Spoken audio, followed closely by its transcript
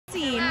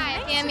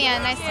Pia Mia.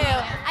 Nice to meet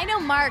you. I know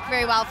Mark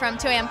very well from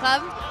 2 AM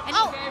Club. And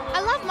Oh,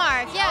 I love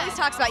Mark. he Yeah. always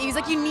talks about you. He's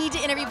like, you need to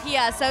interview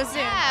Pia so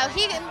soon. Yeah,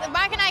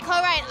 Mark and I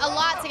co-write a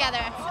lot together.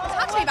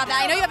 Talk to me about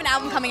that. I know you have an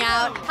album coming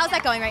out. How's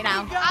that going right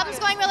now? Album's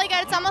going really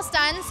good. It's almost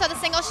done, so the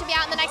single should be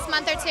out in the next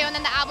month or two, and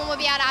then the album will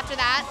be out after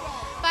that.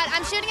 But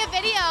I'm shooting a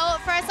video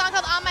for a song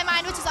called On My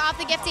Mind, which is off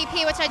the Gift EP,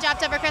 which I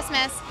dropped over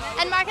Christmas.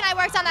 And Mark and I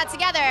worked on that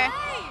together.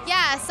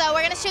 Yeah, so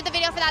we're gonna shoot the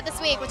video for that this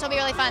week, which will be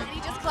really fun. You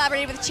just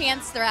collaborated with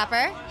Chance the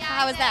rapper. Yeah,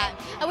 How was that?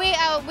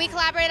 We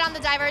collaborated on the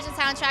Divergent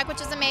soundtrack,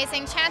 which is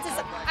amazing. Chance is,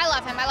 I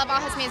love him. I love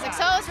all his music,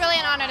 so it was really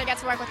an honor to get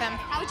to work with him.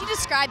 How would you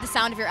describe the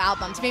sound of your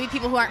album to maybe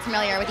people who aren't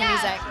familiar with your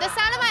music? The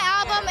sound of my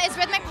album is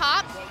rhythmic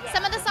pop.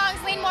 Some of the songs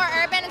lean more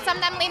urban, and some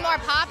of them lean more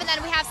pop, and then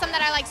we have some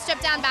that are like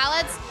stripped down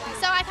ballads.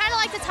 So I kind of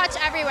like to touch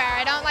everywhere.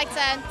 I don't like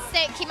to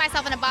keep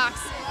myself in a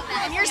box.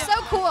 And you're so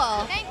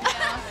cool. Thank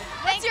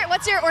you.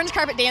 What's your orange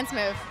carpet dance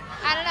move?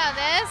 I don't know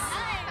this.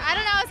 I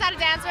don't know. Is that a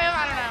dance move?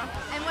 I don't know.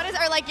 And what is,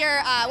 or like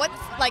your, what's,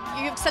 like,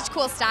 you have such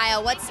cool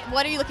style. What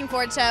are you looking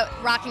forward to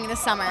rocking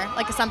this summer?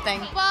 Like something?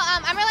 Well,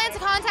 I'm really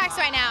into contacts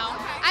right now.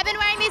 I've been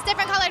wearing these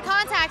different colored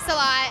contacts a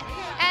lot.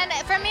 And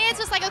for me, it's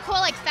just like a cool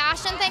like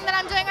fashion thing that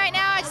I'm doing right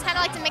now. I just kind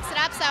of like to mix it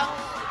up. So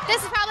this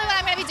is probably what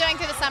I'm going to be doing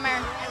through the summer.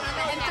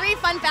 And 3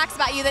 fun facts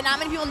about you that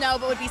not many people know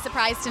but would be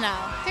surprised to know.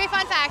 3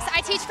 fun facts. I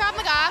teach Krav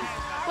Maga,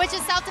 which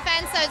is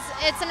self-defense, so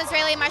it's an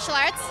Israeli martial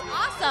arts.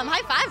 Awesome.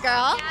 High five,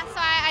 girl. Yeah,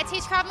 so I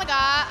teach Krav Maga.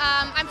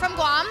 I'm from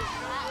Guam,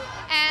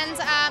 and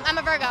I'm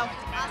a Virgo.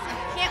 Awesome.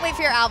 Can't wait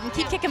for your album.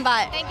 Keep kicking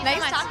butt. Thank you nice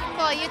so much. Talking.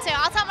 Cool, you too.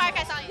 I'll tell Mark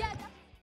I saw you.